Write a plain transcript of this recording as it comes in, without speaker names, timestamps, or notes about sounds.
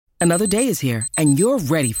Another day is here, and you're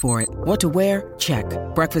ready for it. What to wear? Check.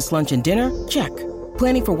 Breakfast, lunch, and dinner? Check.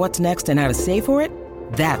 Planning for what's next and how to save for it?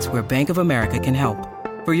 That's where Bank of America can help.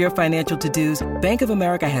 For your financial to-dos, Bank of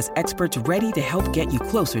America has experts ready to help get you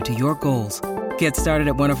closer to your goals. Get started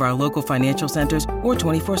at one of our local financial centers or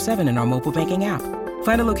 24/7 in our mobile banking app.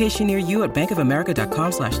 Find a location near you at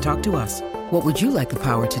bankofamerica.com/talktous. What would you like the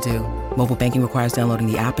power to do? Mobile banking requires downloading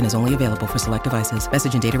the app and is only available for select devices.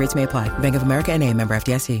 Message and data rates may apply. Bank of America N.A., member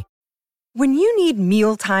FDIC. When you need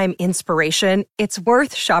mealtime inspiration, it's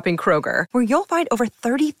worth shopping Kroger, where you'll find over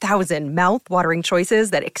 30,000 mouth-watering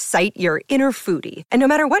choices that excite your inner foodie. And no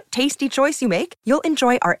matter what tasty choice you make, you'll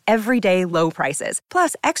enjoy our everyday low prices,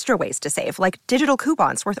 plus extra ways to save, like digital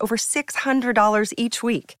coupons worth over $600 each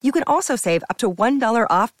week. You can also save up to $1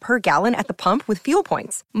 off per gallon at the pump with fuel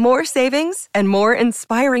points. More savings and more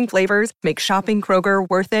inspiring flavors make shopping Kroger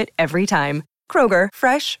worth it every time. Kroger,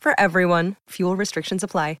 fresh for everyone. Fuel restrictions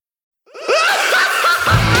apply.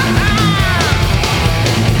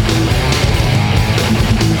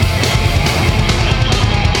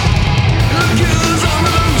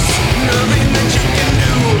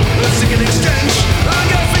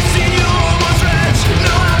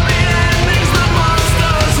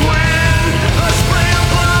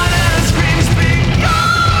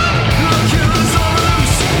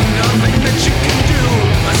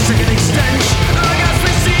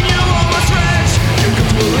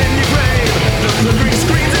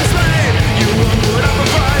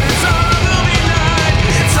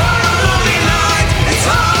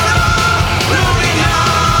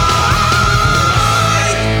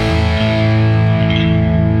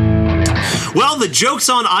 Well, the joke's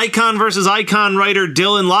on Icon versus Icon writer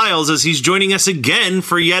Dylan Lyles as he's joining us again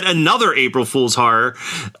for yet another April Fool's horror.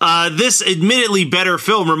 This admittedly better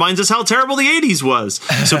film reminds us how terrible the 80s was.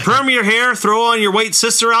 So perm your hair, throw on your White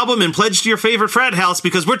Sister album, and pledge to your favorite frat house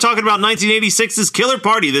because we're talking about 1986's Killer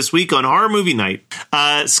Party this week on Horror Movie Night.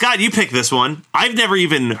 Scott, you picked this one. I've never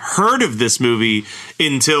even heard of this movie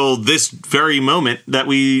until this very moment that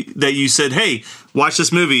you said, hey, watch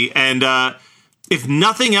this movie. And if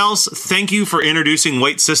nothing else, thank you for introducing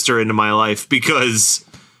White Sister into my life because,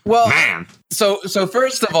 man. So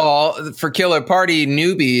first of all, for Killer Party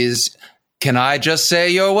newbies, can I just say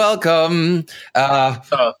you're welcome?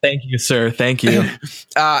 Thank you, sir. Thank you.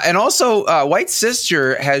 And also, White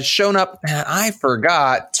Sister has shown up. And I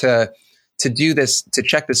forgot to do this, to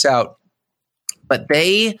check this out, but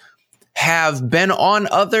they have been on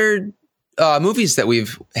other movies that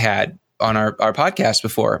we've had on our podcast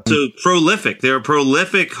before. So prolific. They're a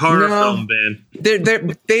prolific horror film band.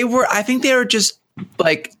 They were, I think they were just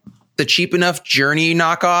like the cheap enough Journey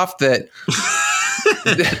knockoff that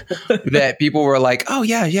that people were like, oh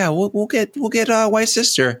yeah, we'll get White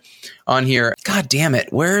Sister on here. God damn it.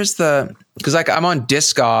 Where's because like I'm on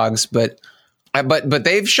Discogs, but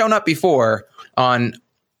they've shown up before on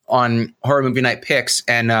Horror Movie Night Picks.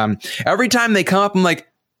 And every time they come up, I'm like,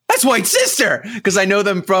 that's White Sister, because I know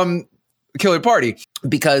them from Killer Party,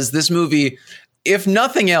 because this movie, if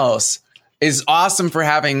nothing else, is awesome for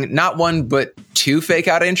having not one but two fake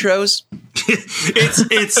out intros.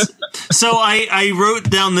 it's so I wrote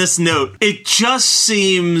down this note. It just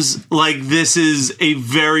seems like this is a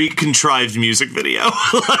very contrived music video.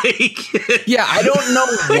 Yeah, I don't know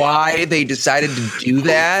why they decided to do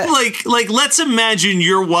that. Like let's imagine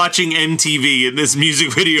you're watching MTV and this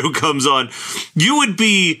music video comes on. You would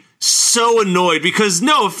be so annoyed because,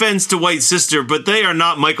 no offense to White Sister, but they are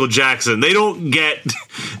not Michael Jackson. They don't get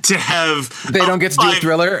to have... They don't get to do a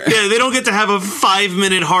Thriller? Yeah, they don't get to have a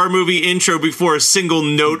 5-minute horror movie intro before a single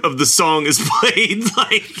note of the song is played.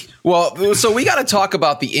 Well, so we got to talk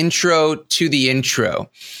about the intro to the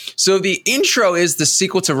intro. So the intro is the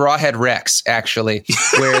sequel to Rawhead Rex, actually,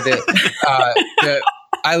 where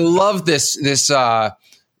I love this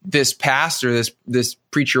pastor, this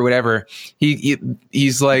preacher, whatever.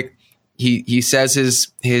 He's like, he says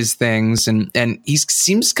his things and he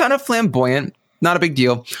seems kind of flamboyant, not a big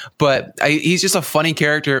deal, but he's just a funny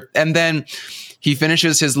character. And then he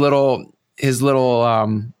finishes his little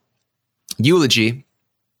eulogy,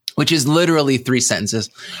 which is literally 3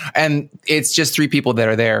 sentences. And it's just 3 people that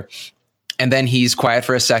are there. And then he's quiet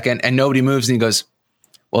for a second and nobody moves and he goes,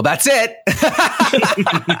 well, that's it.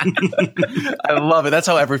 I love it. That's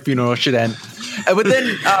how every funeral should end. But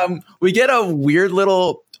then we get a weird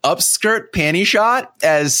little upskirt panty shot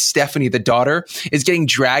as Stephanie, the daughter, is getting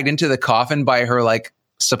dragged into the coffin by her like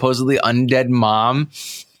supposedly undead mom.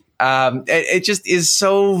 It just is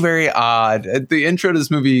so very odd. The intro to this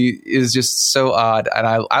movie is just so odd, and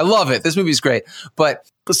I love it. This movie is great. But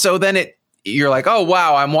so then you're like, oh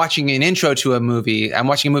wow, I'm watching an intro to a movie. I'm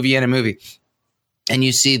watching a movie in a movie. and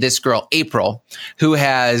you see this girl, April, who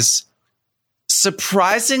has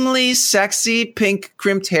surprisingly sexy pink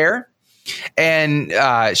crimped hair. And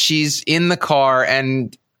she's in the car,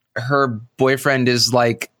 and her boyfriend is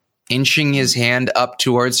like inching his hand up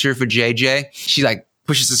towards her for JJ. She like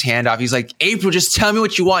pushes his hand off. He's like, April, just tell me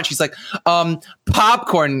what you want. She's like,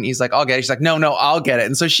 popcorn. He's like, I'll get it. She's like, no, I'll get it.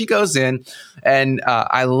 And so she goes in, and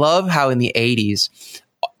I love how in the 80s,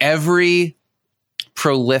 every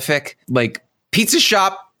prolific like pizza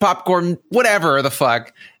shop, popcorn, whatever the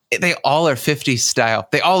fuck, they all are 50s style.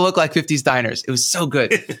 They all look like 50s diners. It was so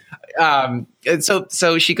good. And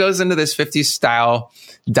so she goes into this 50s style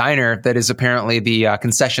diner that is apparently the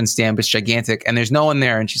concession stand, but it's gigantic, and there's no one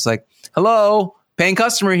there. And she's like, hello, paying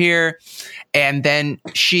customer here. And then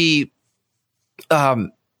she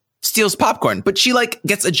steals popcorn, but she like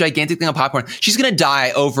gets a gigantic thing of popcorn. She's going to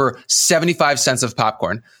die over 75 cents of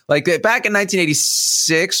popcorn. Like back in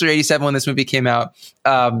 1986 or 87 when this movie came out.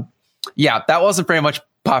 Yeah, that wasn't very much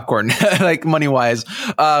popcorn, like money wise.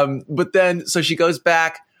 But then, so she goes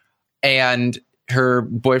back, and her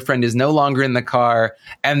boyfriend is no longer in the car.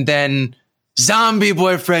 And then zombie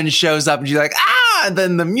boyfriend shows up, and she's like, and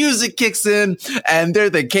then the music kicks in, and they're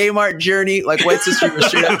the Kmart journey, like White Sister was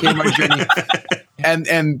straight up Kmart journey.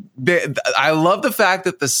 And I love the fact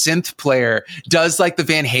that the synth player does like the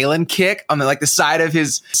Van Halen kick on the, like the side of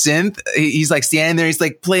his synth. He's like standing there. He's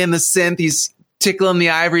like playing the synth. He's tickling the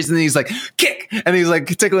ivories, and then he's like, kick. And he's like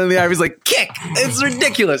tickling the ivories, like, kick. It's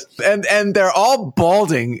ridiculous. And they're all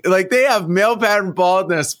balding. Like they have male pattern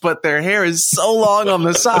baldness, but their hair is so long on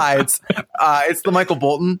the sides. It's the Michael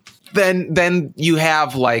Bolton. Then you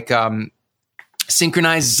have like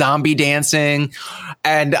synchronized zombie dancing.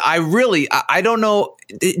 And I don't know.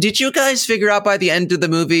 Did you guys figure out by the end of the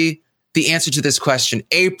movie the answer to this question?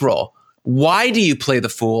 April, why do you play the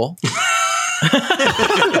fool?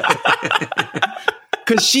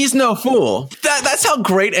 Because she's no fool. That's how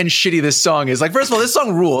great and shitty this song is. Like, first of all, this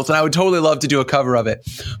song rules, and I would totally love to do a cover of it.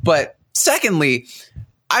 But secondly,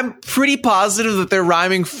 I'm pretty positive that they're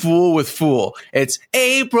rhyming fool with fool. It's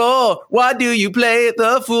April, why do you play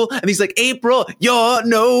the fool? And he's like, April, you're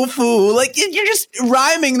no fool. Like, you're just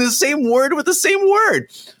rhyming the same word with the same word.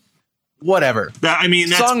 Whatever. I mean,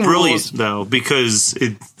 that's Song brilliant, rules. though, because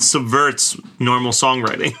it subverts normal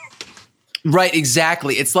songwriting. Right,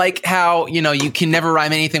 exactly. It's like how, you can never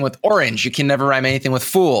rhyme anything with orange. You can never rhyme anything with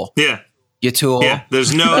fool. Yeah. You tool. Yeah,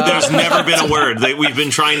 there's never been a word that we've been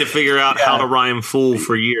trying to figure out how to rhyme fool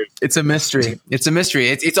for years. It's a mystery.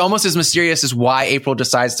 It's almost as mysterious as why April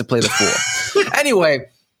decides to play the fool. Anyway,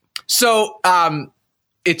 so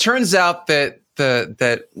it turns out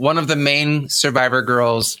that one of the main survivor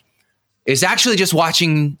girls is actually just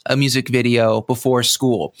watching a music video before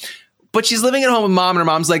school. But she's living at home with mom, and her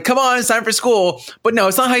mom's like, come on, it's time for school. But no,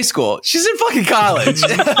 it's not high school. She's in fucking college.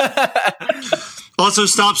 Also,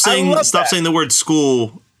 stop saying the word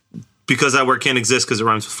school, because that word can't exist because it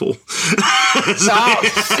rhymes with fool. Oh,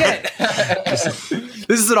 shit.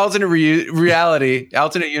 This is an alternate reality,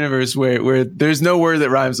 alternate universe where there's no word that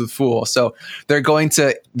rhymes with fool. So they're going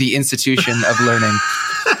to the institution of learning.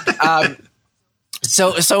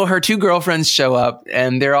 So her two girlfriends show up,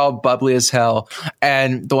 and they're all bubbly as hell.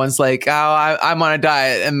 And the one's like, oh, I'm on a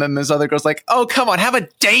diet. And then this other girl's like, oh, come on, have a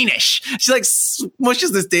Danish. She like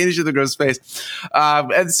smushes this Danish in the girl's face.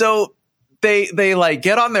 And so they like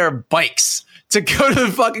get on their bikes to go to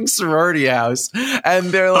the fucking sorority house. And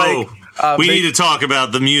they're like, we need to talk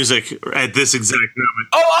about the music at this exact moment.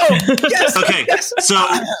 Oh, yes. Okay. Yes. So,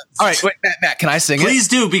 all right, wait, Matt, can I sing it? Please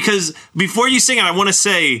do, because before you sing it, I want to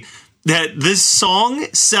say that this song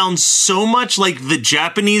sounds so much like the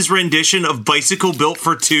Japanese rendition of Bicycle Built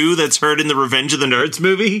for Two that's heard in the Revenge of the Nerds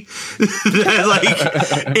movie.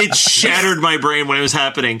 That, it shattered my brain when it was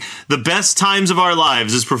happening. The Best Times of Our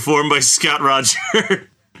Lives is performed by Scott Roger.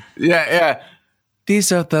 Yeah.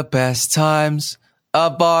 These are the best times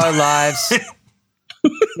of our lives.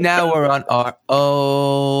 Now we're on our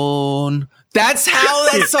own. That's how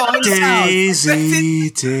that song sounds.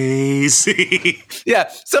 Daisy. Yeah,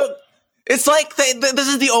 so it's like this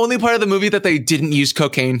is the only part of the movie that they didn't use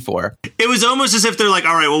cocaine for. It was almost as if they're like,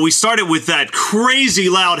 all right, well, we started with that crazy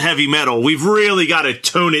loud heavy metal. We've really got to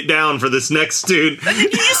tone it down for this next dude.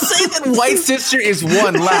 Did you say that White Sister is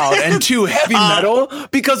one, loud, and two, heavy metal?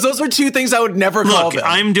 Because those were two things I would never call them.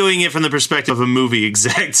 I'm doing it from the perspective of a movie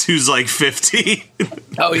exec who's like 50.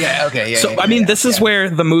 Oh, yeah, okay, yeah. So, I mean, this is where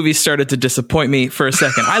the movie started to disappoint me for a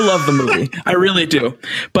second. I love the movie. I really do.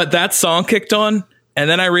 But that song kicked on, and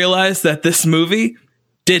then I realized that this movie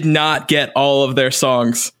did not get all of their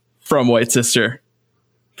songs from White Sister.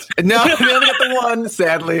 No, we only got the one,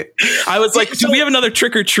 sadly. I was like, do we have another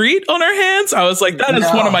Trick or Treat on our hands? I was like, that is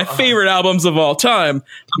one of my favorite albums of all time.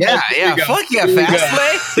 Yeah. Fuck yeah,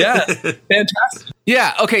 Fast Play. Yeah, fantastic.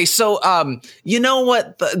 Yeah. Okay. So, you know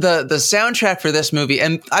what? The soundtrack for this movie,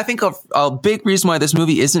 and I think a big reason why this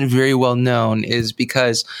movie isn't very well known is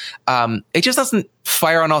because it just doesn't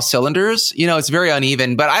fire on all cylinders. You know, it's very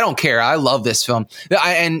uneven, but I don't care. I love this film.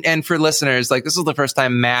 And for listeners, like, this is the first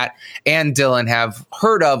time Matt and Dylan have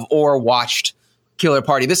heard of or watched Killer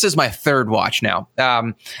Party. This is my third watch now.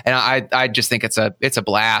 And I just think it's a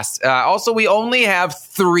blast. Also, we only have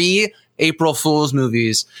 3 April Fool's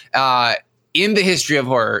movies, in the history of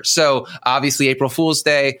horror. So obviously April Fool's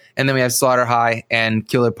Day, and then we have Slaughter High and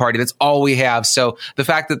Killer Party. That's all we have. So the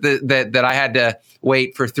fact that I had to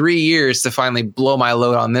wait for 3 years to finally blow my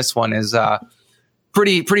load on this one is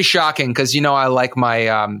pretty shocking, because you know I like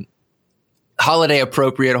my holiday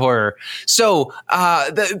appropriate horror. So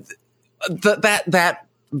that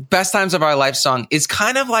Best Times of Our Life song is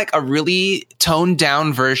kind of like a really toned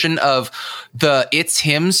down version of the It's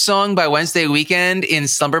Him song by Wednesday Weekend in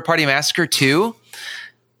Slumber Party Massacre 2.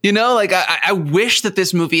 You know, like I wish that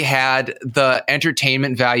this movie had the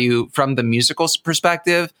entertainment value from the musical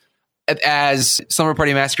perspective as Slumber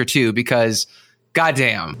Party Massacre 2, because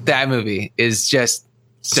goddamn, that movie is just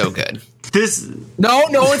so good. No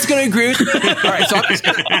one's going to agree with me. All right, so I'm just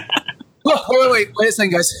going to... Wait a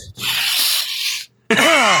second, guys.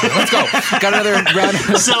 Let's go. Got another round.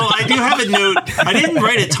 So I do have a note. I didn't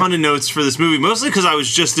write a ton of notes for this movie, mostly because I was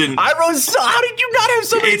just in. I wrote. How did you not have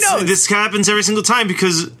so many notes? This happens every single time,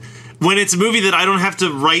 because when it's a movie that I don't have to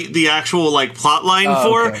write the actual like plot line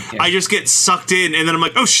for, okay, yeah. I just get sucked in, and then I'm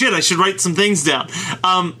like, oh shit, I should write some things down.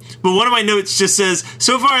 But one of my notes just says,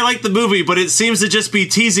 so far I like the movie, but it seems to just be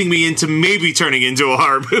teasing me into maybe turning into a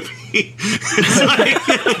horror movie.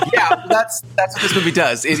 Yeah, that's what this movie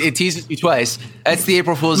does. It teases you twice. That's the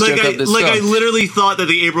April Fool's joke of this film. I literally thought that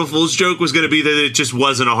the April Fool's joke was going to be that it just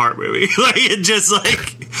wasn't a horror movie. That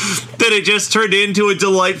it just turned into a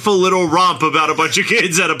delightful little romp about a bunch of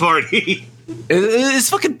kids at a party. It's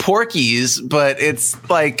fucking Porky's, but it's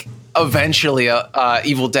like eventually a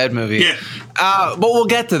Evil Dead movie. Yeah. But we'll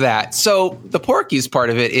get to that. So the Porky's part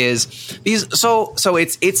of it is these. So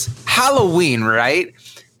it's Halloween, right?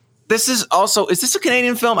 This is also, is this a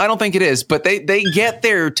Canadian film? I don't think it is, but they get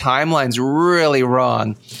their timelines really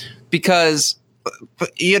wrong, because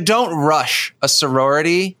you don't rush a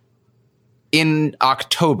sorority in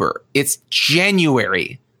October. It's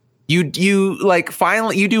January. You like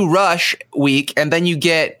finally you do rush week, and then you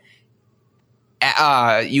get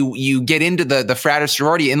you get into the frat or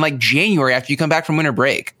sorority in like January after you come back from winter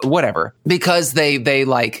break, whatever, because they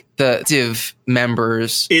like the active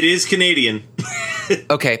members. It is Canadian.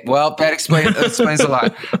 Okay, well that explains a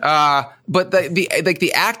lot. But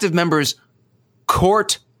the active members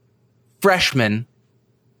court freshmen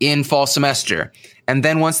in fall semester, and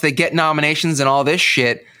then once they get nominations and all this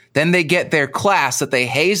shit, then they get their class that they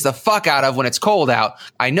haze the fuck out of when it's cold out.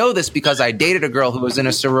 I know this because I dated a girl who was in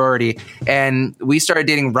a sorority, and we started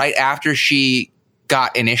dating right after she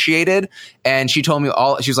got initiated. And she told me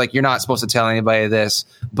she was like, you're not supposed to tell anybody this,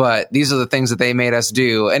 but these are the things that they made us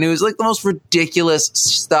do. And it was like the most ridiculous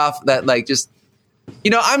stuff that like just,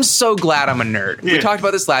 you know, I'm so glad I'm a nerd. Yeah. We talked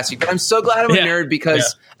about this last week, but I'm so glad I'm a nerd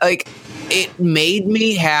because like it made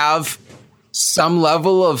me have some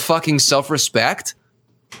level of fucking self-respect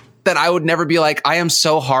that I would never be like, I am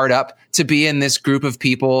so hard up to be in this group of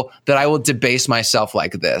people that I will debase myself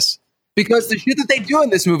like this. Because the shit that they do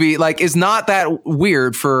in this movie, like, is not that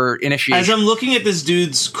weird for initiation. As I'm looking at this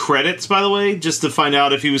dude's credits, by the way, just to find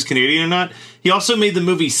out if he was Canadian or not, he also made the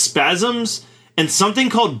movie Spasms and something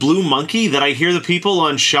called Blue Monkey that I hear the people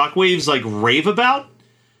on Shockwaves, like, rave about.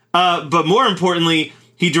 But more importantly,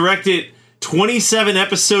 he directed 27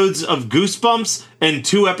 episodes of Goosebumps and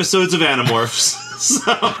 2 episodes of Animorphs.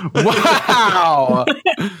 So. Wow.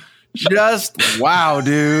 Just wow,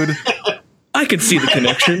 dude. I could see the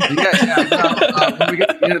connection. When we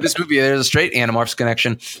get into this movie, there's a straight Animorphs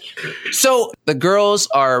connection. So the girls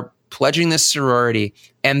are pledging this sorority,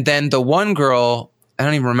 and then the one girl, I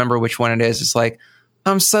don't even remember which one it is, it's like,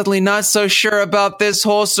 I'm suddenly not so sure about this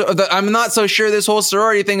whole I'm not so sure this whole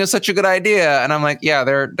sorority thing is such a good idea. And I'm like, yeah,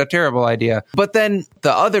 they're a terrible idea. But then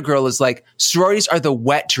the other girl is like, sororities are the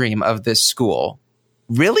wet dream of this school.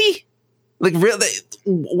 Really? Like, really?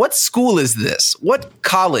 What school is this? What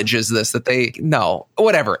college is this that they... No,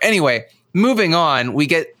 whatever. Anyway, moving on, we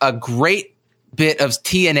get a great bit of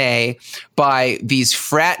TNA by these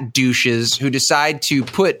frat douches who decide to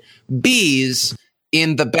put bees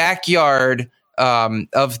in the backyard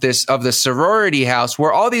the sorority house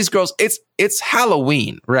where all these girls, it's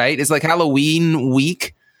Halloween, right? It's like Halloween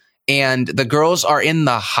week, and the girls are in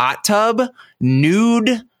the hot tub,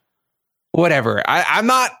 nude, whatever. I'm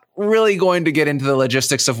not really going to get into the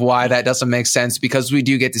logistics of why that doesn't make sense, because we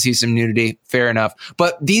do get to see some nudity. Fair enough.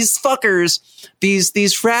 But these fuckers,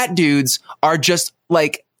 these frat dudes are just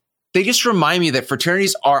like, they just remind me that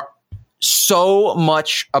fraternities are so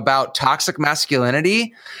much about toxic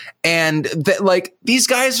masculinity, and that like these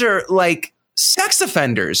guys are like sex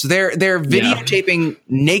offenders. They're videotaping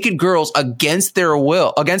naked girls against their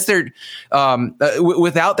will, against their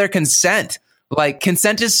without their consent. Like,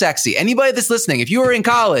 consent is sexy. Anybody that's listening, if you are in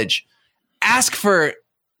college, ask for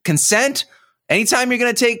consent. Anytime you're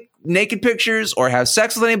going to take naked pictures or have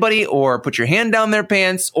sex with anybody or put your hand down their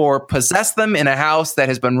pants or possess them in a house that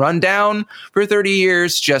has been run down for 30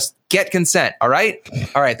 years, just get consent. All right.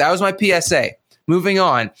 All right. That was my PSA. Moving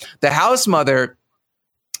on. The house mother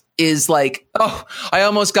is like, oh, I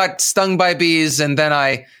almost got stung by bees, and then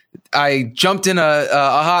I jumped in a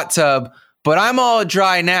hot tub, but I'm all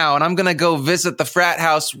dry now, and I'm going to go visit the frat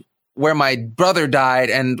house where my brother died,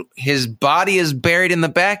 and his body is buried in the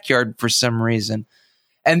backyard for some reason.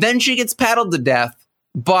 And then she gets paddled to death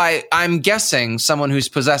by, I'm guessing, someone who's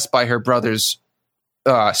possessed by her brother's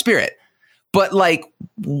spirit. But, like,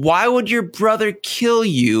 why would your brother kill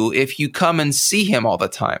you if you come and see him all the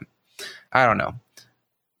time? I don't know.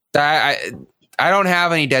 I don't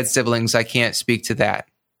have any dead siblings. I can't speak to that.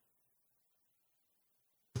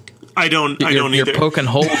 I don't either. You're poking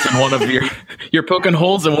holes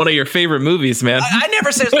in one of your favorite movies, man. I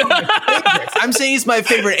never said it's one of my favorites. I'm saying it's my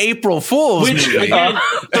favorite April Fool's movie.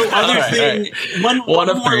 One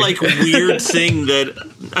more like weird thing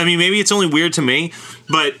that, I mean, maybe it's only weird to me,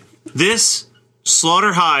 but this,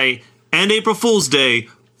 Slaughter High, and April Fool's Day,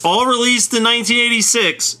 all released in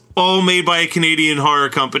 1986. All made by a Canadian horror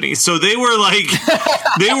company. So they were like,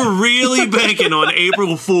 they were really banking on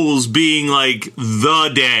April Fool's being like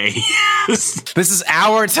the day. This is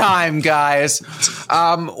our time, guys.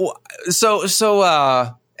 In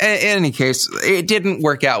any case, it didn't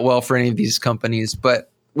work out well for any of these companies,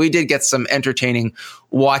 but we did get some entertaining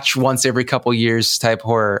watch once every couple years type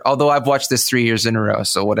horror. Although I've watched this 3 years in a row,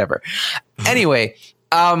 so whatever. Anyway,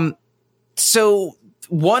 so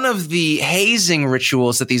one of the hazing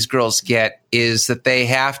rituals that these girls get is that they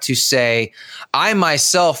have to say, I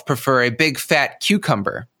myself prefer a big fat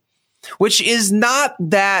cucumber, which is not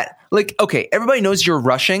that, like, okay, everybody knows you're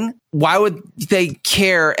rushing. Why would they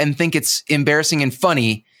care and think it's embarrassing and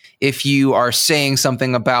funny if you are saying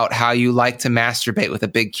something about how you like to masturbate with a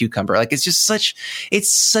big cucumber? Like, it's just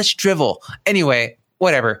such drivel. Anyway,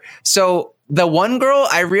 whatever. So the one girl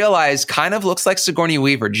I realized kind of looks like Sigourney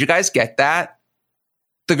Weaver. Did you guys get that?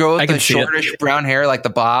 The girl with the shortish brown hair, like the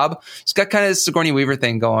bob. She's got kind of this Sigourney Weaver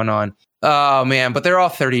thing going on. Oh, man. But they're all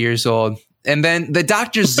 30 years old. And then the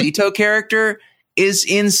Dr. Zito character is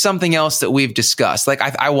in something else that we've discussed. Like,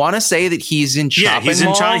 I want to say that he's in Chopping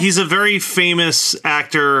Mall. Yeah, he's a very famous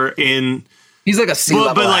actor in... He's like a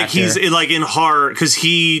C-level but like actor. He's like in horror, because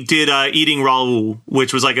he did Eating Raoul,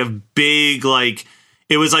 which was like a big, like...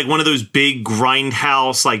 It was like one of those big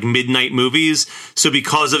grindhouse, like midnight movies. So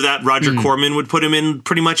because of that, Roger Corman would put him in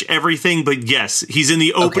pretty much everything. But yes, he's in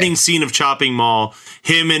the opening scene of Chopping Mall.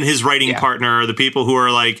 Him and his writing partner are the people who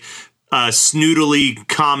are like snootily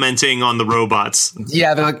commenting on the robots.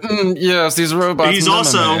 Yeah, they're like, yes, these robots. He's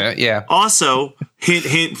also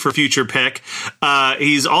hint for future pick.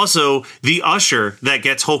 He's also the usher that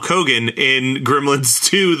gets Hulk Hogan in Gremlins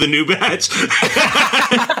 2, the new batch.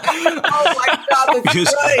 Oh my God,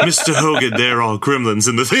 that's right. Mr. Hogan, they're all gremlins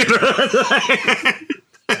in the theater.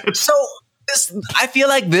 So I feel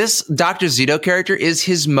like this Dr. Zito character is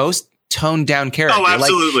his most toned down character. Oh,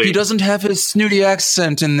 absolutely. Like, he doesn't have his snooty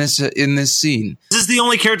accent in this scene. This is the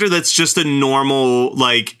only character that's just a normal,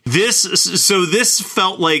 like, this. So this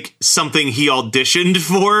felt like something he auditioned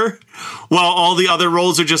for, while all the other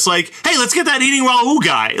roles are just like, hey, let's get that Eating Raoul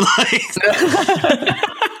guy.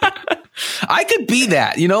 I could be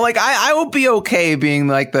that, you know, like I would be okay being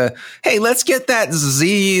like hey, let's get that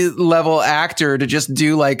Z level actor to just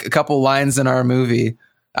do like a couple lines in our movie.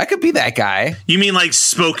 I could be that guy. You mean like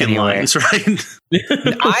spoken lines, right?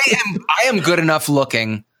 I am good enough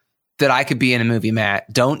looking that I could be in a movie,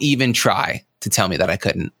 Matt. Don't even try to tell me that I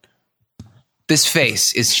couldn't. This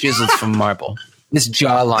face is chiseled from marble. This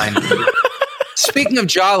jawline. Speaking of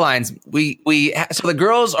jawlines, so the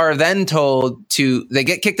girls are then told they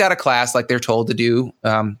get kicked out of class like they're told to do,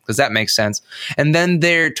 because that makes sense. And then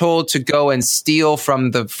they're told to go and steal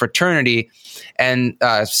from the fraternity and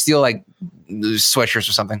steal like sweatshirts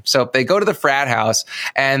or something. So they go to the frat house,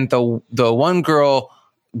 and the one girl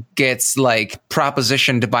gets like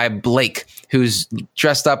propositioned by Blake, who's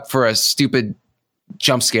dressed up for a stupid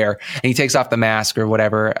jump scare, and he takes off the mask or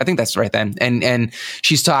whatever. I think that's right then. And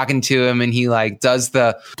she's talking to him, and he like does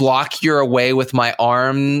the block your away with my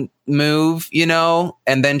arm move, you know?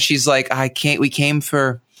 And then she's like, we came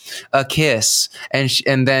for a kiss.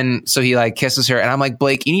 And then so he like kisses her, and I'm like,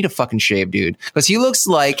 Blake, you need to fucking shave, dude. Because he looks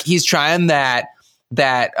like he's trying that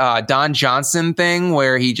Don Johnson thing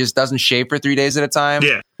where he just doesn't shave for 3 days at a time.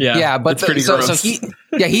 Yeah. But it's pretty gross. So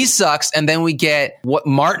he sucks. And then we get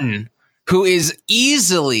Martin, who is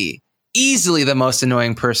easily the most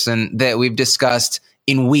annoying person that we've discussed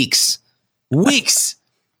in weeks.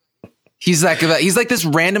 He's like this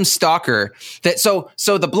random stalker that so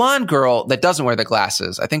the blonde girl that doesn't wear the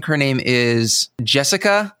glasses, I think her name is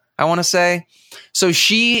Jessica, I want to say. So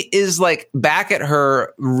she is like back at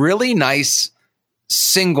her really nice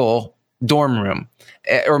single dorm room,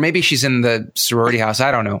 or maybe she's in the sorority house,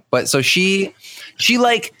 I don't know. But so she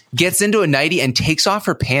like gets into a nightie and takes off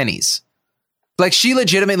her panties. Like she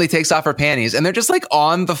legitimately takes off her panties, and they're just like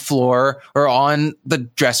on the floor or on the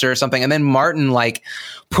dresser or something. And then Martin like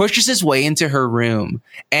pushes his way into her room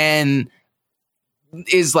and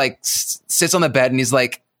is like sits on the bed, and he's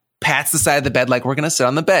like pats the side of the bed like, we're going to sit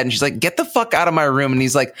on the bed. And she's like, get the fuck out of my room. And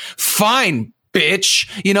he's like, fine, bitch.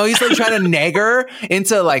 You know, he's like trying to nag her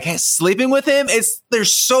into like sleeping with him. They're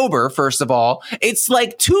sober, first of all. It's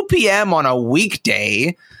like 2 p.m. on a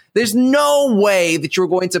weekday. There's no way that you're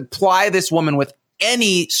going to ply this woman with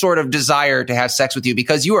any sort of desire to have sex with you,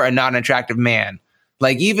 because you are not an attractive man.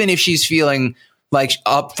 Like, even if she's feeling like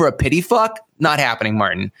up for a pity fuck, not happening,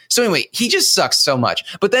 Martin. So anyway, he just sucks so much.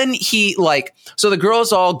 But then he like, so the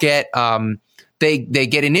girls all get, they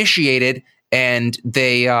get initiated, and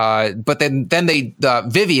they, but then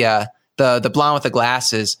Vivia, the blonde with the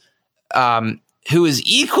glasses, who is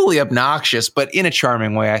equally obnoxious, but in a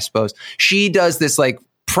charming way, I suppose. She does this like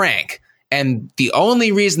prank, and the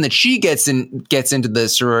only reason that she gets into the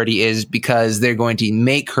sorority is because they're going to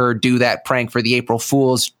make her do that prank for the April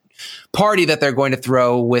Fool's party that they're going to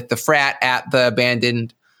throw with the frat at the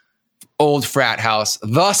abandoned old frat house.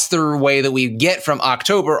 Thus, the way that we get from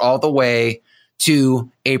October all the way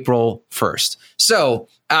to April 1st. So,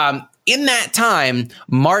 in that time,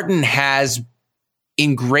 Martin has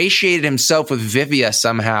ingratiated himself with Vivia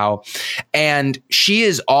somehow, and she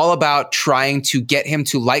is all about trying to get him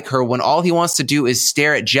to like her when all he wants to do is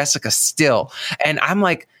stare at Jessica still. And I'm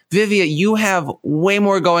like, Vivia, you have way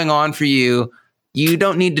more going on for you. You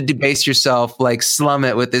don't need to debase yourself, like slum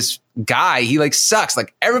it with this guy. He like sucks.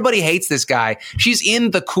 Like, everybody hates this guy. She's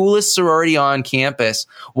in the coolest sorority on campus.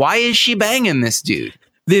 Why is she banging this dude?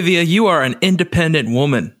 Vivia, you are an independent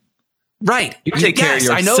woman. Right. You take care of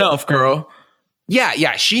yourself, girl.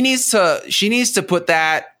 Yeah. She needs to put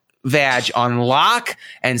that vag on lock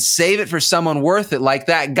and save it for someone worth it, like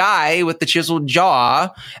that guy with the chiseled jaw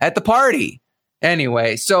at the party.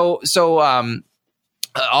 Anyway, so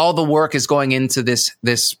all the work is going into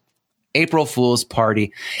this April Fool's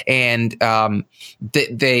party, and I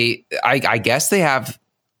guess they have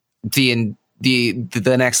the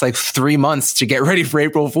next like 3 months to get ready for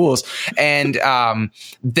April Fools. And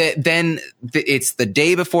then it's the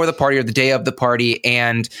day before the party or the day of the party,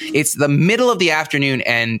 and it's the middle of the afternoon,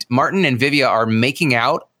 and Martin and Vivia are making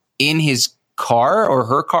out in his car or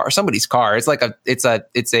her car or somebody's car. It's like a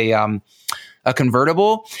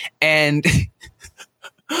convertible, and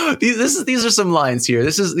these are some lines here.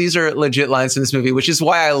 These are legit lines in this movie, which is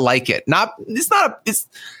why I like it. It's not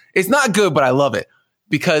good, but I love it,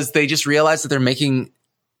 because they just realize that they're making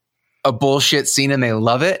a bullshit scene and they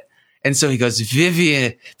love it. And so he goes,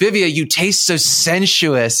 Vivia, you taste so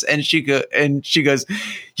sensuous. And she goes,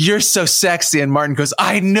 you're so sexy. And Martin goes,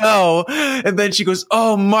 I know. And then she goes,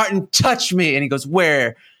 oh, Martin, touch me. And he goes,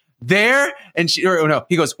 where? There? And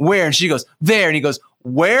he goes, where? And she goes, there. And he goes,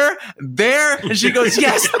 where? There? And she goes,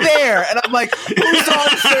 yes, there. And I'm like, who's on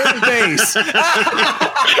third base?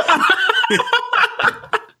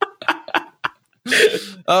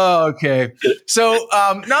 Oh, okay. So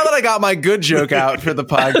now that I got my good joke out for the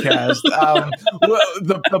podcast,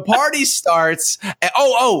 the party starts.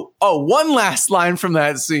 One last line from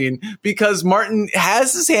that scene, because Martin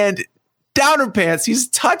has his hand down her pants. He's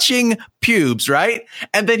touching pubes, right?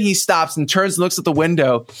 And then he stops and turns and looks at the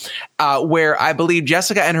window where I believe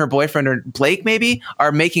Jessica and her boyfriend, or Blake maybe,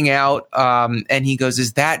 are making out. And he goes,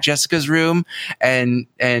 is that Jessica's room? And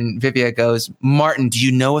Vivia goes, Martin, do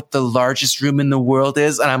you know what the largest room in the world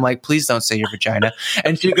is? And I'm like, please don't say your vagina.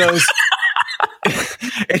 And she goes,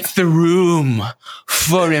 it's the room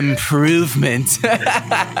for improvement.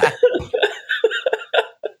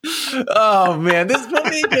 Oh man, this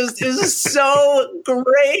movie just is so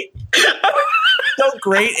great. So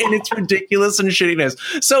great in its ridiculous and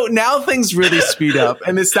shittiness. So now things really speed up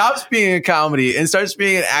and it stops being a comedy and starts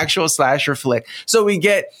being an actual slasher flick. So we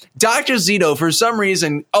get Dr. Zito for some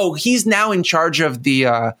reason. Oh, he's now in charge of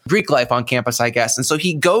the Greek life on campus, I guess. And so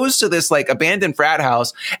he goes to this like abandoned frat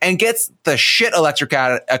house and gets the shit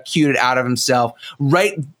electrocuted out of himself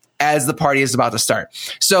right as the party is about to start.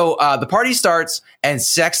 So the party starts and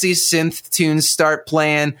sexy synth tunes start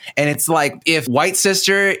playing. And it's like if White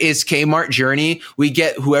Sister is Kmart Journey, we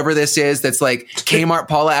get whoever this is that's like Kmart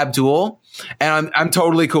Paula Abdul. And I'm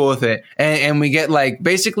totally cool with it. And we get like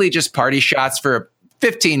basically just party shots for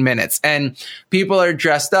 15 minutes. And people are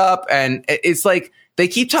dressed up. And it's like they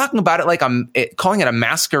keep talking about it like calling it a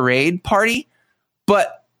masquerade party,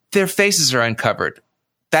 but their faces are uncovered.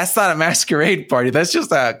 That's not a masquerade party. That's just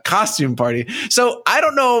a costume party. So I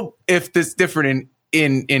don't know if this is different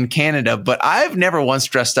in Canada, but I've never once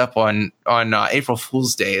dressed up on April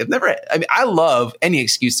Fool's Day. I love any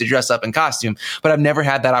excuse to dress up in costume, but I've never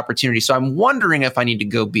had that opportunity. So I'm wondering if I need to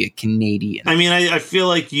go be a Canadian. I mean, I feel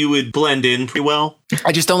like you would blend in pretty well.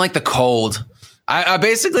 I just don't like the cold. I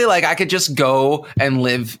basically like I could just go and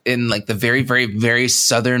live in like the very, very, very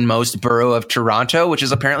southernmost borough of Toronto, which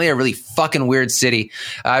is apparently a really fucking weird city.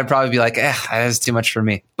 I'd probably be like, that is too much for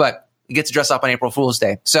me. But you get to dress up on April Fool's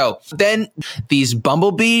Day. So then these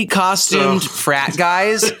bumblebee costumed frat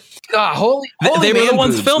guys. Holy they were the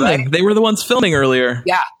ones boobs, filming. Right? They were the ones filming earlier.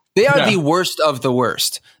 Yeah. They are the worst of the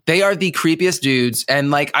worst. They are the creepiest dudes.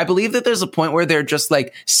 And like, I believe that there's a point where they're just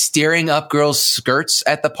like staring up girls' skirts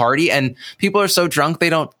at the party and people are so drunk they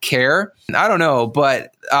don't care. I don't know,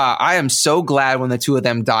 but I am so glad when the two of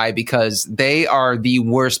them die because they are the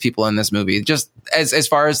worst people in this movie. Just as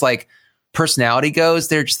far as like personality goes,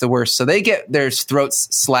 they're just the worst. So they get their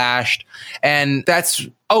throats slashed and that's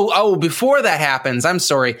before that happens, I'm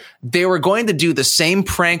sorry. They were going to do the same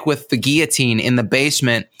prank with the guillotine in the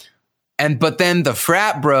basement. But then the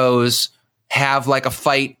frat bros have like a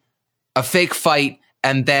fake fight.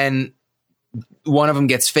 And then one of them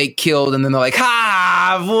gets fake killed. And then they're like,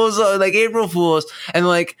 fools, like April Fools. And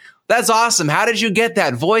like, that's awesome. How did you get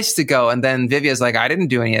that voice to go? And then Vivia's like, I didn't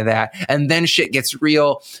do any of that. And then shit gets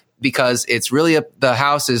real. Because it's really the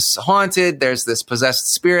house is haunted. There's this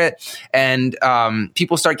possessed spirit and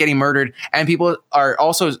people start getting murdered and people are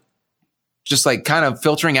also just like kind of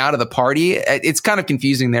filtering out of the party. It's kind of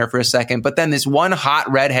confusing there for a second. But then this one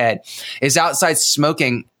hot redhead is outside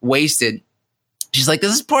smoking, wasted. She's like,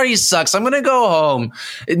 this party sucks. I'm going to go home.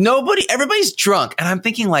 Everybody's drunk. And I'm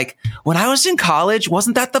thinking like, when I was in college,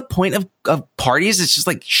 wasn't that the point of parties? It's just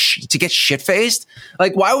like to get shit faced.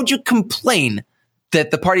 Like, why would you complain that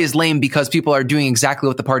the party is lame because people are doing exactly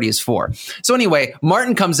what the party is for? So anyway,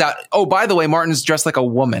 Martin comes out. Oh, by the way, Martin's dressed like a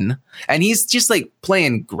woman and he's just like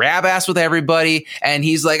playing grab ass with everybody. And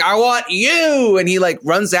he's like, I want you. And he like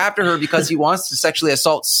runs after her because he wants to sexually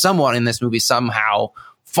assault someone in this movie somehow,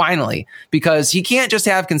 finally, because he can't just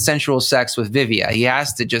have consensual sex with Vivia. He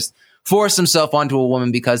has to just force himself onto a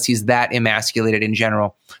woman because he's that emasculated in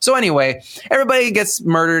general. So anyway, everybody gets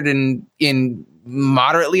murdered in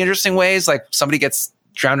moderately interesting ways. Like somebody gets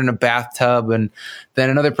drowned in a bathtub and then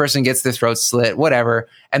another person gets their throat slit, whatever.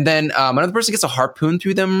 And then another person gets a harpoon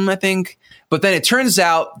through them, I think. But then it turns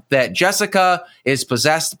out that Jessica is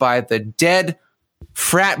possessed by the dead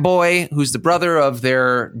frat boy who's the brother of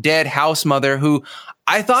their dead house mother, who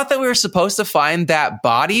I thought that we were supposed to find that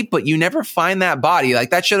body, but you never find that body. Like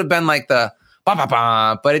that should have been like the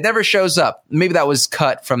but it never shows up. Maybe that was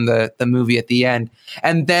cut from the movie at the end.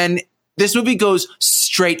 And then this movie goes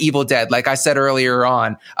straight Evil Dead. Like I said earlier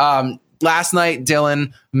on, last night,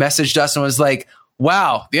 Dylan messaged us and was like,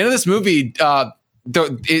 wow, the end of this movie, the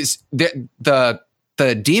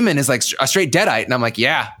demon is like a straight Deadite. And I'm like,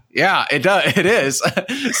 yeah, it is.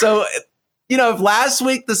 So, if last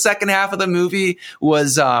week, the second half of the movie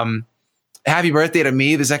was, Happy Birthday to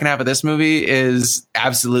Me, the second half of this movie is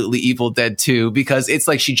absolutely Evil Dead 2 because it's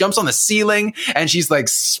like she jumps on the ceiling and she's like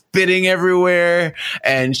spitting everywhere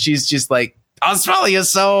and she's just like, I'll swallow your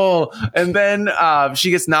soul. And then she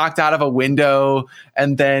gets knocked out of a window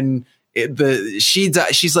and then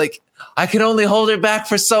she's like, I can only hold her back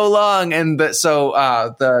for so long. And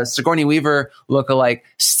the Sigourney Weaver lookalike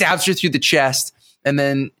stabs her through the chest. And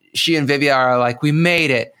then she and Vivia are like, we made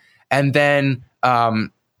it. And then,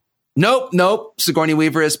 Nope. Sigourney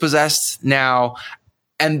Weaver is possessed now.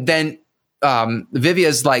 And then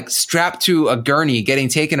Vivia's like strapped to a gurney getting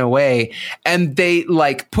taken away, and they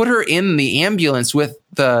like put her in the ambulance with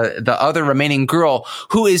the other remaining girl,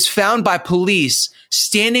 who is found by police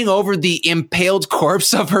standing over the impaled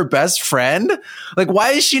corpse of her best friend. Like,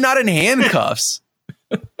 why is she not in handcuffs?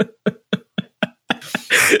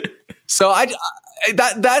 So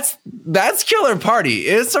that's Killer Party.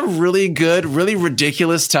 It's a really good, really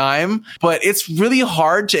ridiculous time, but it's really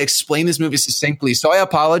hard to explain this movie succinctly. So I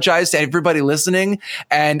apologize to everybody listening,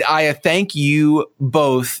 and I thank you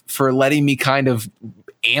both for letting me kind of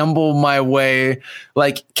amble my way,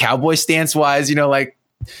 like cowboy stance wise, like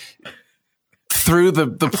through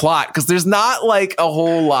the plot, because there's not like a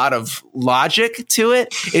whole lot of logic to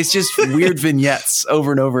it. It's just weird vignettes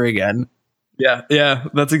over and over again. Yeah,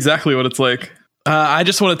 that's exactly what it's like. I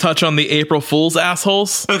just want to touch on the April Fool's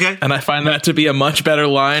assholes. Okay. And I find that to be a much better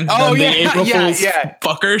line than the April Fool's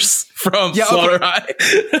fuckers from Slaughter High.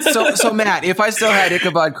 So Matt, if I still had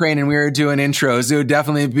Ichabod Crane and we were doing intros, it would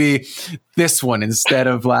definitely be this one instead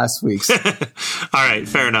of last week's. All right,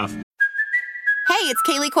 fair enough. Hey, it's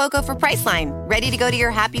Kaylee Cuoco for Priceline. Ready to go to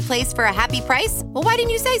your happy place for a happy price? Well, why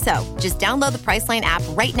didn't you say so? Just download the Priceline app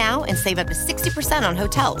right now and save up to 60% on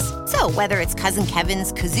hotels. So whether it's Cousin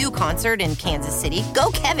Kevin's Kazoo Concert in Kansas City,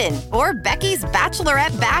 go Kevin, or Becky's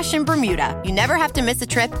Bachelorette Bash in Bermuda, you never have to miss a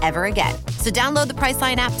trip ever again. So download the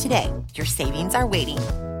Priceline app today. Your savings are waiting.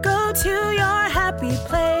 Go to your happy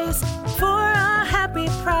place for a happy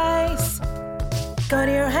price. Go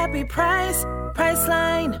to your happy price,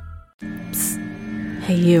 Priceline.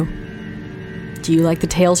 Hey, you. Do you like the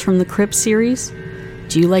Tales from the Crypt series?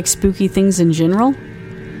 Do you like spooky things in general?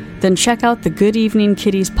 Then check out the Good Evening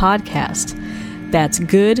Kitties podcast. That's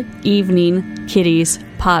Good Evening Kitties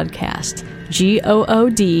podcast.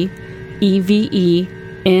 GOODEVENING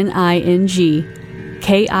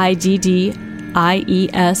KIDDIES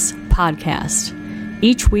podcast.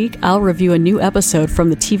 Each week, I'll review a new episode from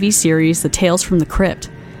the TV series The Tales from the Crypt.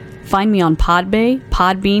 Find me on Podbay,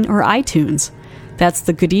 Podbean, or iTunes. That's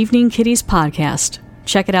the Good Evening Kitties podcast.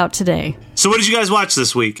 Check it out today. So what did you guys watch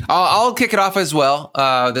this week? I'll kick it off as well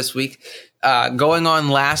this week. Going on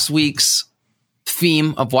last week's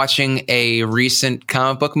theme of watching a recent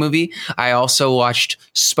comic book movie, I also watched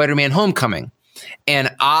Spider-Man Homecoming,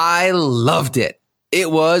 and I loved it.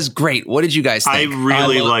 It was great. What did you guys think? I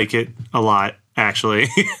really like it a lot, actually.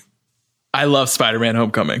 I love Spider-Man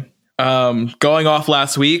Homecoming. Going off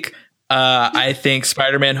last week, I think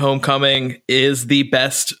Spider-Man Homecoming is the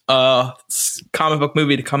best comic book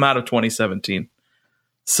movie to come out of 2017.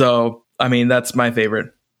 So, I mean, that's my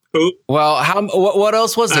favorite. Well, what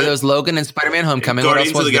else was there? There was Logan and Spider-Man Homecoming.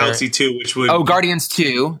 Guardians what else was of the there? Galaxy 2, which would... Guardians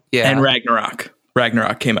 2. Yeah. And Ragnarok.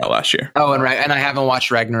 Ragnarok came out last year. Oh, and I haven't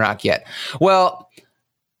watched Ragnarok yet. Well,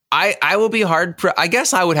 I will be I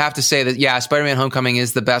guess I would have to say that, yeah, Spider-Man Homecoming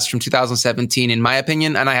is the best from 2017, in my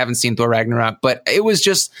opinion, and I haven't seen Thor Ragnarok, but it was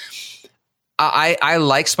just... I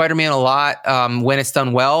like Spider-Man a lot when it's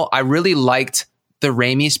done well. I really liked the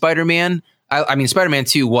Raimi Spider-Man. I mean, Spider-Man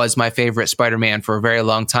 2 was my favorite Spider-Man for a very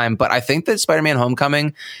long time, but I think that Spider-Man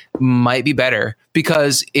Homecoming might be better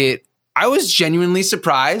because I was genuinely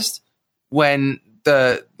surprised when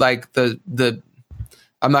I'm not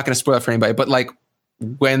going to spoil it for anybody, but like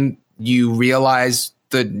when you realize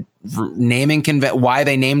the naming why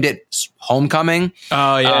they named it Homecoming.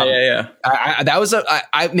 Oh yeah. That was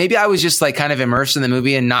maybe I was just like kind of immersed in the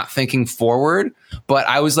movie and not thinking forward, but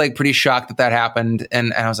I was like pretty shocked that happened,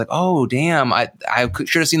 and I was like, oh damn, I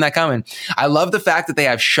should have seen that coming. I love the fact that they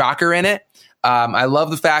have Shocker in it. I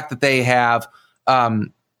love the fact that they have that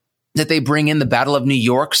they bring in the Battle of New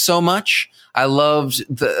York so much. I loved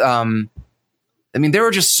the I mean, there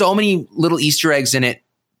were just so many little Easter eggs in it,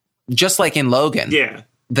 just like in Logan,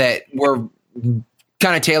 that were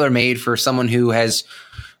kind of tailor-made for someone who has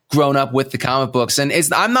grown up with the comic books. And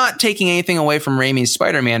I'm not taking anything away from Raimi's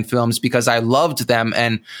Spider-Man films because I loved them.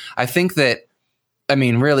 And I think that, I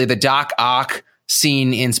mean, really, the Doc Ock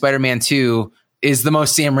scene in Spider-Man 2 is the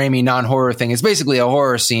most Sam Raimi non-horror thing. It's basically a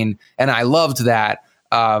horror scene, and I loved that.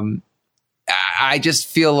 I just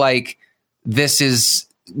feel like this is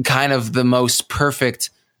kind of the most perfect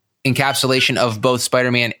encapsulation of both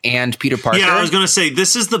Spider-Man and Peter Parker. Yeah, I was going to say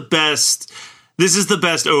this is the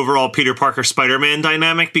best overall Peter Parker Spider-Man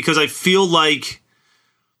dynamic, because I feel like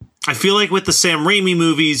with the Sam Raimi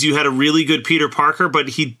movies you had a really good Peter Parker, but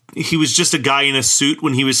he was just a guy in a suit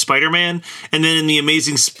when he was Spider-Man, and then in the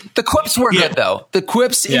the quips were good though. The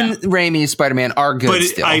quips in Raimi's Spider-Man are good, but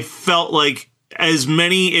still. I felt like as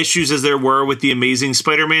many issues as there were with the Amazing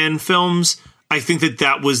Spider-Man films, I think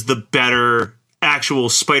that was the better actual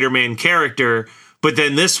Spider-Man character. But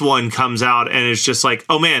then this one comes out and it's just like,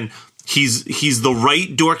 oh man, he's the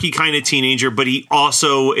right dorky kind of teenager, but he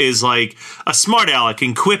also is like a smart aleck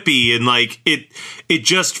and quippy, and like it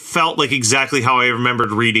just felt like exactly how I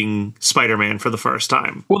remembered reading Spider-Man for the first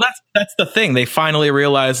time. Well, that's the thing. They finally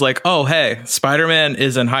realized, like, oh, hey, Spider-Man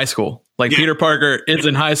is in high school. Like, Peter Parker is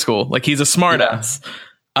in high school. Like, he's a smartass.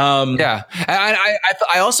 Yeah.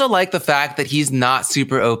 I also like the fact that he's not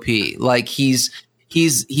super OP. Like, he's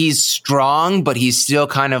strong, but he's still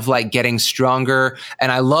kind of like getting stronger.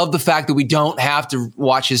 And I love the fact that we don't have to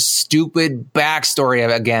watch his stupid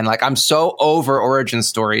backstory again. Like, I'm so over origin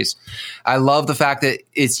stories. I love the fact that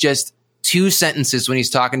it's just 2 sentences when he's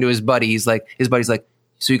talking to his buddy. His buddy's like,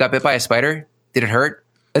 so you got bit by a spider? Did it hurt?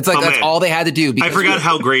 It's like, that's all they had to do. I forgot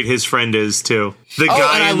how great his friend is too. The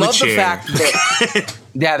guy in the chair.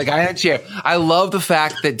 The guy in the chair. I love the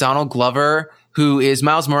fact that Donald Glover, who is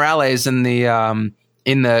Miles Morales in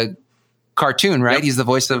the cartoon, right? Yep. He's the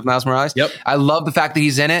voice of Miles Morales. Yep. I love the fact that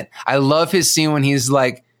he's in it. I love his scene when he's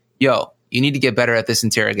like, yo, you need to get better at this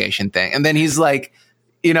interrogation thing. And then he's like,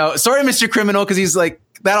 sorry, Mr. Criminal, because he's like,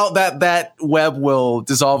 that web will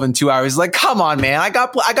dissolve in 2 hours. He's like, come on, man. I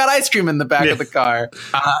got ice cream in the back of the car.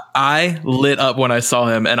 I lit up when I saw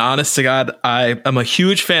him. And honest to God, I am a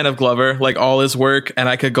huge fan of Glover, like all his work. And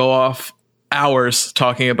I could go off hours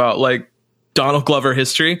talking about like Donald Glover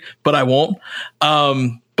history, but I won't.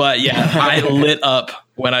 But yeah, I lit up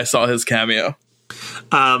when I saw his cameo.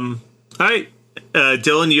 All right.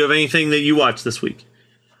 Dylan, do you have anything that you watched this week?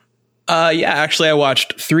 Yeah, actually, I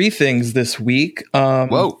watched 3 things this week.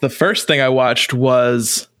 Whoa. The first thing I watched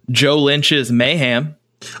was Joe Lynch's Mayhem.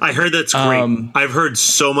 I heard that's great. I've heard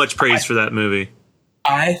so much praise for that movie.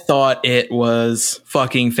 I thought it was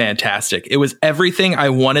fucking fantastic. It was everything I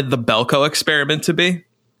wanted the Belko Experiment to be.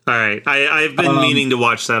 All right, I've been meaning to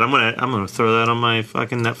watch that. I'm gonna throw that on my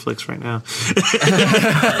fucking Netflix right now.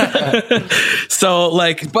 So,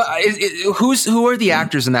 like, but who are the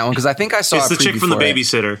actors in that one? Because I think I saw it's the chick from The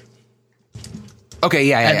Babysitter. Okay,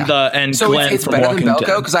 yeah. And so Glenn it's from better Walking than Belko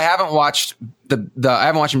Dead. because I haven't watched I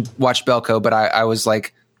haven't watched Belko, but I was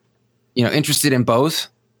like, interested in both.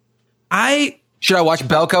 Should I watch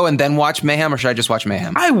Belko and then watch Mayhem, or should I just watch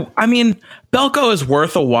Mayhem? I mean, Belko is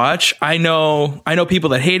worth a watch. I know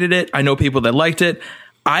people that hated it. I know people that liked it.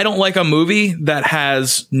 I don't like a movie that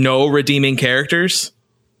has no redeeming characters.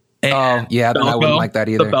 And then I wouldn't like that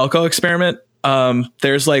either. The Belko Experiment.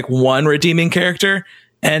 There's like one redeeming character,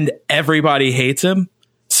 and everybody hates him.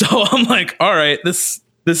 So I'm like, all right, this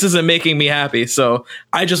isn't making me happy. So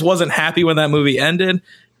I just wasn't happy when that movie ended.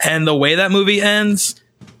 And the way that movie ends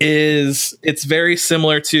it's very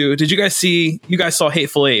similar to, you guys saw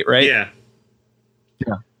Hateful Eight, right? Yeah.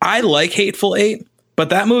 I like Hateful Eight, but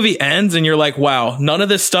that movie ends and you're like, wow, none of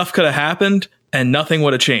this stuff could have happened and nothing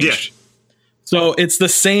would have changed. Yeah. So it's the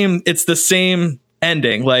same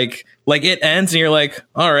ending. Like it ends and you're like,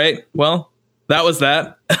 all right, well, that was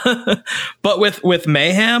that. But with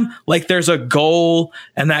Mayhem, like there's a goal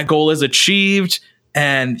and that goal is achieved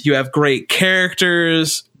and you have great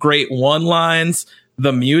characters, great one-lines.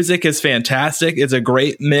 The music is fantastic. It's a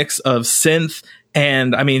great mix of synth.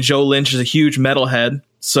 And I mean, Joe Lynch is a huge metalhead.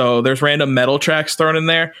 So there's random metal tracks thrown in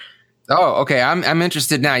there. Oh, okay. I'm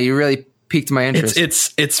interested now. You really piqued my interest.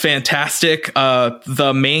 It's fantastic.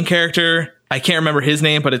 The main character, I can't remember his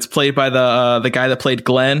name, but it's played by the guy that played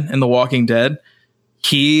Glenn in The Walking Dead.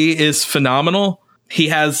 He is phenomenal. He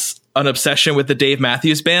has an obsession with the Dave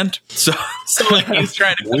Matthews Band. So like he's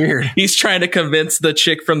trying to convince the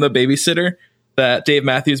chick from The Babysitter that Dave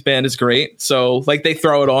Matthews Band is great. So like they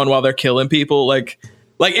throw it on while they're killing people. Like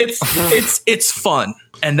it's fun.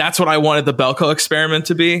 And that's what I wanted the Belko Experiment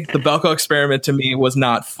to be. The Belko Experiment to me was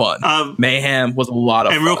not fun. Mayhem was a lot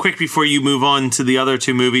of fun. And real quick before you move on to the other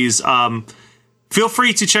 2 movies, feel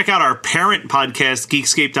free to check out our parent podcast,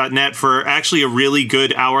 Geekscape.net, for actually a really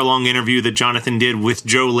good hour-long interview that Jonathan did with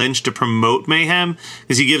Joe Lynch to promote Mayhem,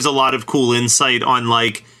 because he gives a lot of cool insight on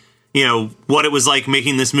what it was like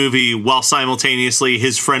making this movie while simultaneously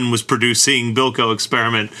his friend was producing Belko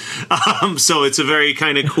Experiment. So it's a very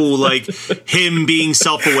kind of cool, him being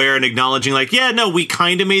self-aware and acknowledging we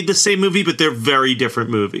kind of made the same movie, but they're very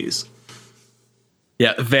different movies.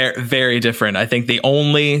 Yeah, very, very different. I think the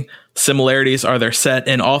only similarities are they're set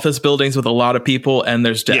in office buildings with a lot of people and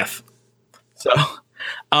there's death. Yeah.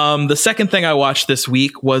 So the second thing I watched this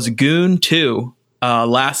week was Goon 2,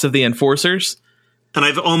 Last of the Enforcers. And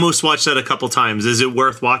I've almost watched that a couple times. Is it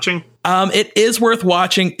worth watching? It is worth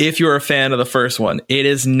watching if you're a fan of the first one. It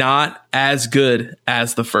is not as good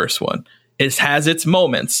as the first one. It has its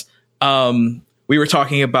moments. We were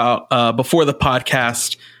talking about before the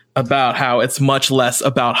podcast about how it's much less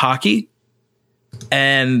about hockey.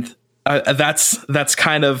 And That's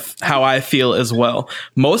kind of how I feel as well.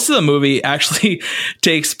 Most of the movie actually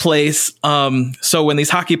takes place. So when these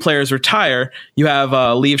hockey players retire, you have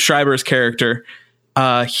Liev Schreiber's character.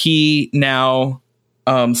 He now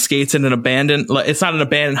skates in an abandoned. It's not an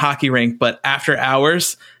abandoned hockey rink, but after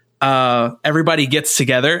hours, everybody gets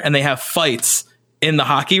together and they have fights in the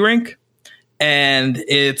hockey rink, and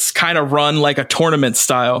it's kind of run like a tournament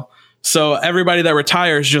style. So everybody that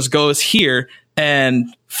retires just goes here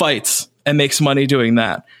and fights and makes money doing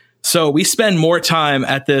that. So we spend more time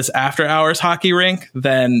at this after hours hockey rink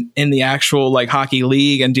than in the actual like hockey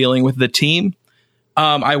league and dealing with the team.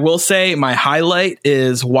 I will say my highlight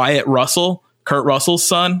is Wyatt Russell, Kurt Russell's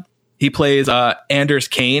son. He plays Anders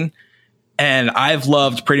Kane, and I've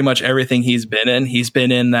loved pretty much everything he's been in. He's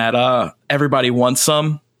been in that Everybody Wants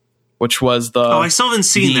Some, which was the I still haven't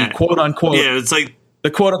seen that, quote unquote. Yeah, it's like the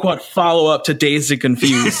quote unquote follow up to Dazed and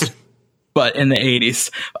Confused, but in the 80s.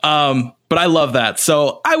 But I love that.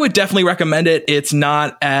 So I would definitely recommend it. It's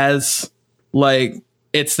not as great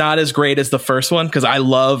as the first one, because I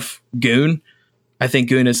love Goon. I think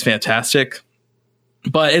Goon is fantastic,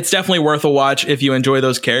 but it's definitely worth a watch if you enjoy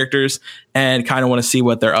those characters and kind of want to see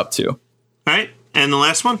what they're up to. All right. And the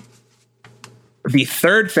last one? The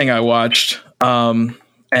third thing I watched, and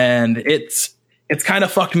it's kind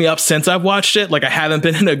of fucked me up since I've watched it. Like, I haven't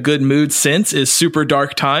been in a good mood since, is Super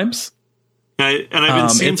Dark Times. I've been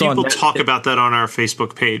seeing people talk about that on our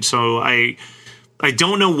Facebook page. So I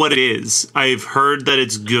don't know what it is. I've heard that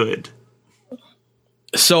it's good.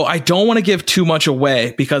 So I don't want to give too much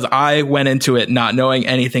away because I went into it not knowing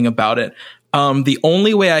anything about it. The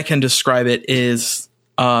only way I can describe it is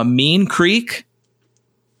Mean Creek.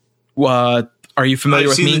 Are you familiar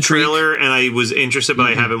with Mean Creek? I've seen the trailer and I was interested, but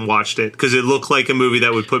I haven't watched it because it looked like a movie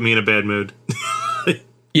that would put me in a bad mood.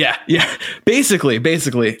 Yeah. Basically.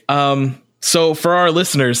 So for our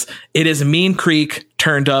listeners, it is Mean Creek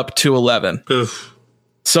turned up to 11. Oof.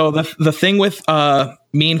 So the thing with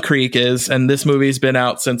Mean Creek is, and this movie's been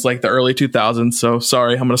out since like the early 2000s, so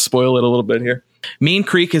sorry, I'm going to spoil it a little bit here. Mean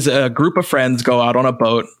Creek is a group of friends go out on a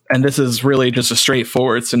boat, and this is really just a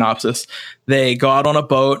straightforward synopsis. They go out on a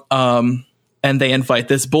boat, and they invite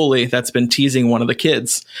this bully that's been teasing one of the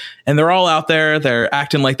kids. And they're all out there, they're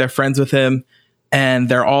acting like they're friends with him, and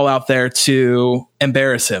they're all out there to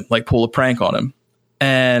embarrass him, like pull a prank on him.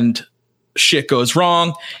 And shit goes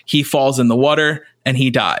wrong, he falls in the water, and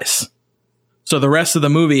he dies. So the rest of the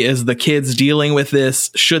movie is the kids dealing with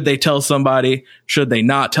this. Should they tell somebody? Should they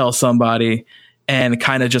not tell somebody? And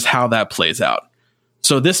kind of just how that plays out.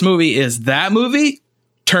 So this movie is that movie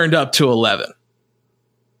turned up to 11.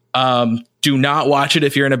 Do not watch it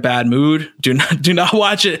if you're in a bad mood. Do not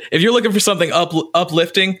watch it if you're looking for something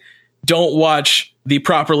uplifting. Don't watch the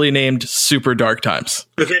properly named Super Dark Times.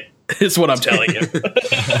 Okay. Is what I'm telling you.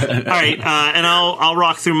 All right, and I'll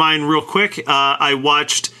rock through mine real quick. I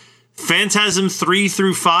watched Phantasm 3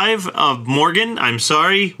 through 5 of Morgan. I'm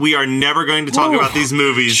sorry, we are never going to talk about these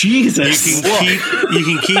movies. Jesus, you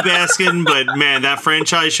can keep asking, but man, that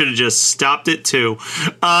franchise should have just stopped it too.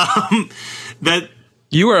 That.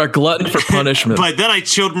 You are a glutton for punishment. But then I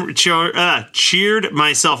cheered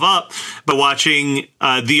myself up by watching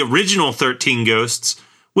the original 13 Ghosts,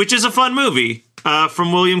 which is a fun movie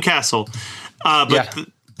from William Castle.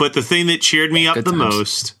 But the thing that cheered me up the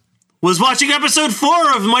most was watching episode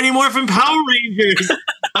 4 of Mighty Morphin Power Rangers,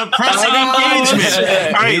 A Pressing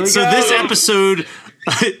Engagement. All right, so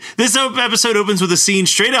this episode opens with a scene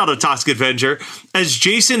straight out of Toxic Avenger as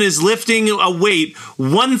Jason is lifting a weight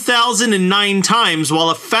 1,009 times while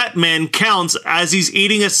a fat man counts as he's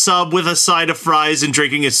eating a sub with a side of fries and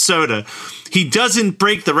drinking a soda. He doesn't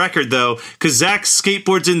break the record, though, because Zach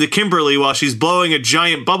skateboards into Kimberly while she's blowing a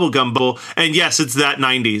giant bubblegum bubble, and yes, it's that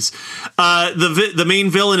 90s. The main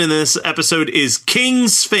villain in this episode is King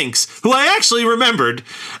Sphinx, who I actually remembered.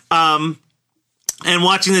 And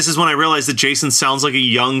watching this is when I realized that Jason sounds like a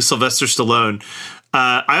young Sylvester Stallone.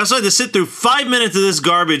 I also had to sit through 5 minutes of this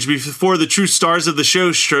garbage before the true stars of the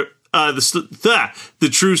show the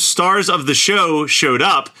true stars of the show showed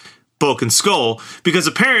up, Bulk and Skull, because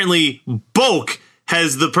apparently Bulk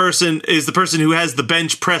is the person who has the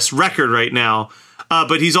bench press record right now.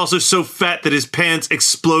 But he's also so fat that his pants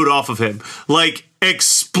explode off of him. Like,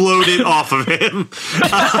 exploded off of him.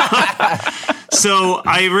 So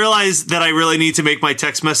I realized that I really need to make my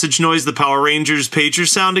text message noise the Power Rangers pager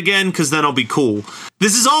sound again, because then I'll be cool.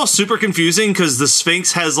 This is all super confusing because the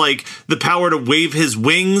Sphinx has like the power to wave his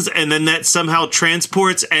wings, and then that somehow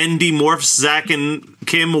transports and demorphs Zack and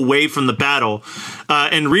Kim away from the battle.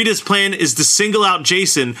 And Rita's plan is to single out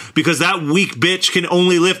Jason because that weak bitch can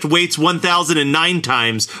only lift weights 1,009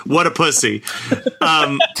 times. What a pussy.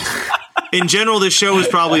 In general, this show is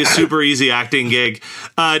probably a super easy acting gig.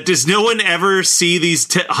 Does no one ever see these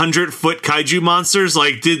 100-foot kaiju monsters?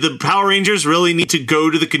 Like, did the Power Rangers really need to go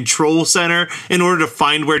to the control center in order to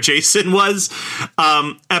find where Jason was?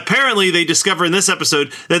 Apparently, they discover in this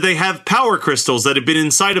episode that they have power crystals that have been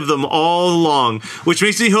inside of them all along, which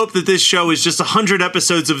makes me hope that this show is just 100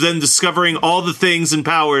 episodes of them discovering all the things and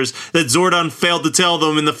powers that Zordon failed to tell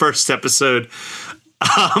them in the first episode.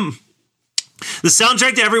 The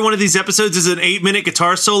soundtrack to every one of these episodes is an 8-minute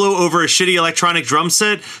guitar solo over a shitty electronic drum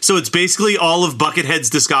set, so it's basically all of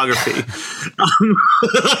Buckethead's discography.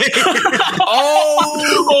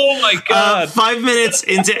 Oh my god! 5 minutes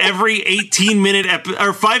into every 18-minute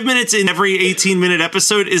 5 minutes in every 18-minute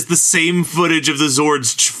episode is the same footage of the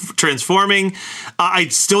Zords transforming. I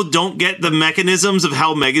still don't get the mechanisms of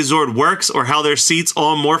how Megazord works or how their seats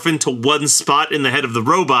all morph into one spot in the head of the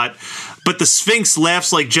robot. But the Sphinx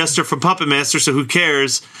laughs like Jester from Puppet Master, so who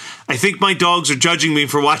cares? I think my dogs are judging me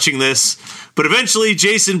for watching this. But eventually,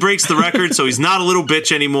 Jason breaks the record, so he's not a little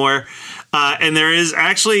bitch anymore. And there is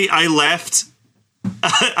actually, I left.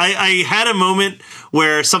 I had a moment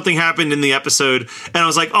where something happened in the episode, and I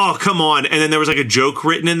was like, oh, come on. And then there was like a joke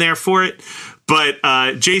written in there for it. But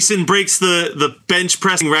Jason breaks the bench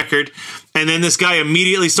pressing record, and then this guy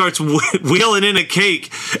immediately starts wheeling in a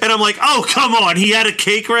cake. And I'm like, oh, come on. He had a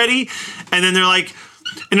cake ready? And then they're like,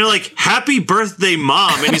 happy birthday,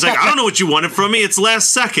 Mom. And he's like, I don't know what you wanted from me. It's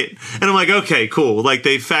last second. And I'm like, okay, cool. Like,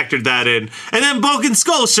 they factored that in. And then Bulk and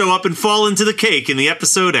Skull show up and fall into the cake, and the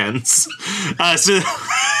episode ends. God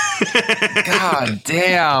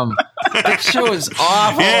damn. That show is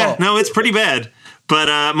awful. Yeah, no, it's pretty bad.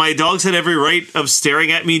 But my dogs had every right of staring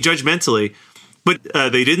at me judgmentally. But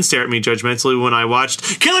they didn't stare at me judgmentally when I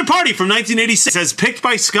watched Killer Party from 1986 as picked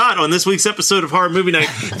by Scott on this week's episode of Horror Movie Night.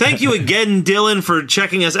 Thank you again, Dylan, for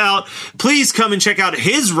checking us out. Please come and check out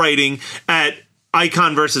his writing at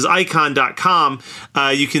iconversusicon.com.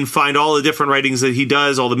 You can find all the different writings that he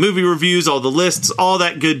does, all the movie reviews, all the lists, all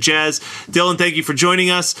that good jazz. Dylan, thank you for joining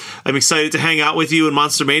us. I'm excited to hang out with you in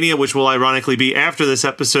Monster Mania, which will ironically be after this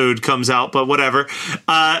episode comes out, but whatever.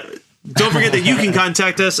 Don't forget that you can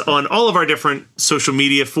contact us on all of our different social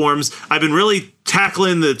media forms. I've been really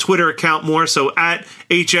tackling the Twitter account more, so at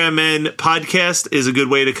HMN Podcast is a good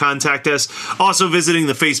way to contact us. Also visiting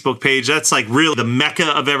the Facebook page. That's like really the mecca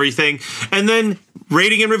of everything. And then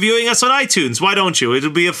rating and reviewing us on iTunes. Why don't you? It'll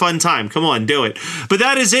be a fun time. Come on, do it. But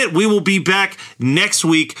that is it. We will be back next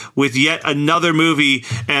week with yet another movie.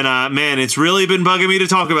 And man, it's really been bugging me to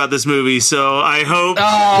talk about this movie. So I hope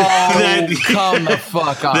that come the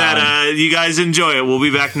fuck on. That you guys enjoy it. We'll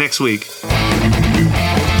be back next week.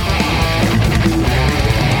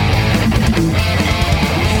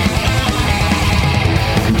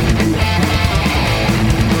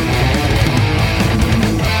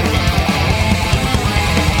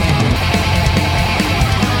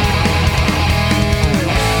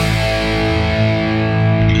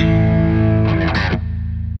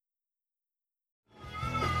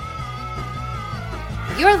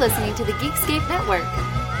 You're listening to the Geekscape Network.